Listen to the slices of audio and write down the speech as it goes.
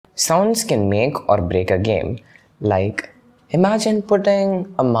Sounds can make or break a game. Like, imagine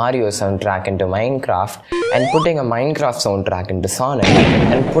putting a Mario soundtrack into Minecraft and putting a Minecraft soundtrack into Sonic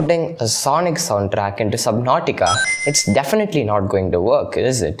and putting a Sonic soundtrack into Subnautica. It's definitely not going to work,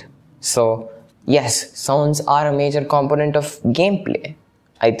 is it? So, yes, sounds are a major component of gameplay.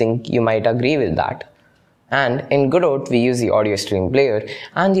 I think you might agree with that. And in Godot, we use the audio stream player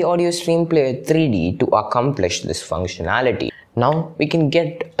and the audio stream player 3D to accomplish this functionality. Now we can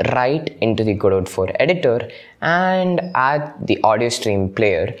get right into the Godot 4 editor and add the audio stream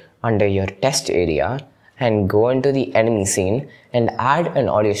player under your test area and go into the enemy scene and add an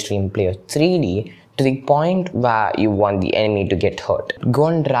audio stream player 3D to the point where you want the enemy to get hurt. Go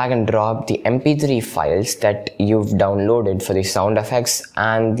and drag and drop the MP3 files that you've downloaded for the sound effects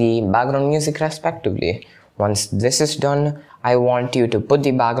and the background music respectively. Once this is done, I want you to put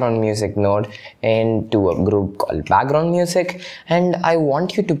the background music node into a group called background music, and I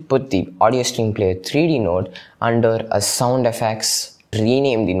want you to put the audio stream player 3D node under a sound effects,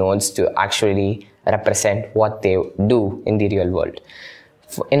 rename the nodes to actually represent what they do in the real world.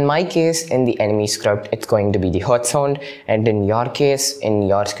 In my case, in the enemy script, it's going to be the hurt sound, and in your case, in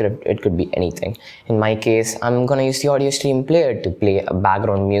your script, it could be anything. In my case, I'm gonna use the audio stream player to play a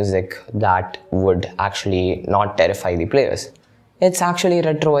background music that would actually not terrify the players. It's actually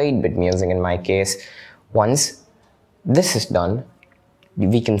retro 8-bit music in my case. Once this is done,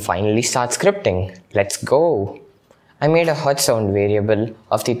 we can finally start scripting. Let's go! I made a hurt sound variable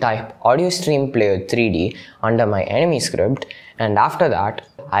of the type audio stream player 3D under my enemy script, and after that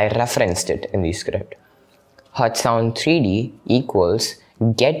I referenced it in the script. Hurt sound 3D equals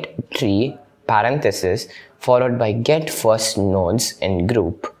get tree parenthesis followed by get first nodes in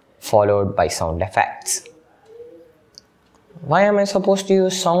group followed by sound effects. Why am I supposed to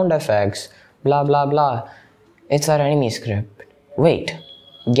use sound effects? Blah blah blah. It's our enemy script. Wait,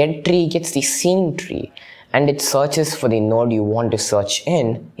 get tree gets the scene tree, and it searches for the node you want to search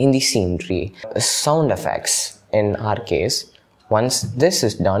in the scene tree. Sound effects in our case. Once this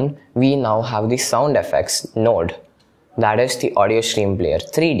is done, we now have the sound effects node. That is the audio stream player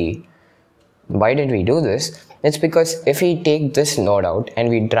 3D. Why did we do this? It's because if we take this node out and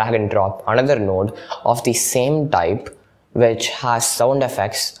we drag and drop another node of the same type which has sound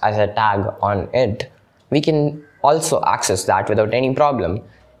effects as a tag on it, we can also access that without any problem.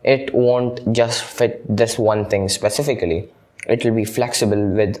 It won't just fit this one thing specifically. It will be flexible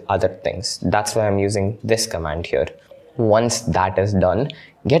with other things. That's why I'm using this command here. Once that is done,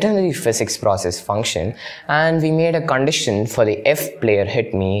 get into the physics process function, and we made a condition for the if player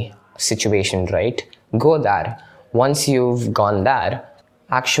hit me situation, right? Go there. Once you've gone there,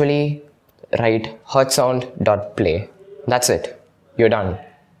 actually write hurtsound.play. That's it. You're done.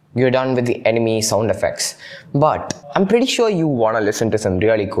 You're done with the enemy sound effects. But I'm pretty sure you want to listen to some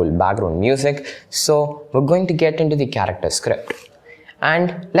really cool background music, so we're going to get into the character script.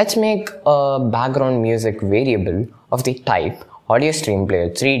 And let's make a background music variable of the type audio stream player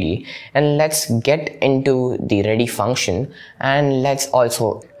 3D, and let's get into the ready function and let's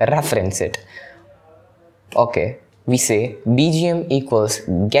also reference it. Okay, we say BGM equals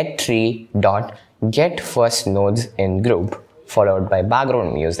get tree dot get first nodes in group followed by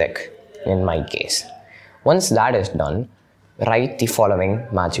background music in my case. Once that is done, write the following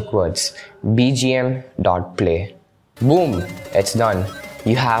magic words: bgm.play. Boom, it's done.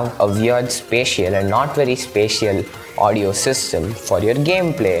 You have a weird spatial and not very spatial audio system for your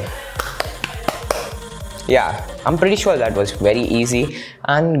gameplay. Yeah, I'm pretty sure that was very easy,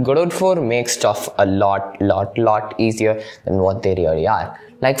 and Godot 4 makes stuff a lot easier than what they really are.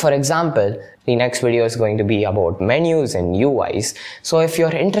 Like for example, the next video is going to be about menus and UIs. So if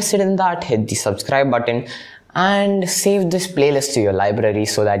you're interested in that, hit the subscribe button and save this playlist to your library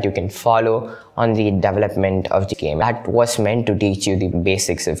so that you can follow on the development of the game. That was meant to teach you the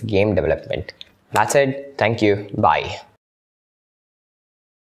basics of game development. That's it. Thank you. Bye.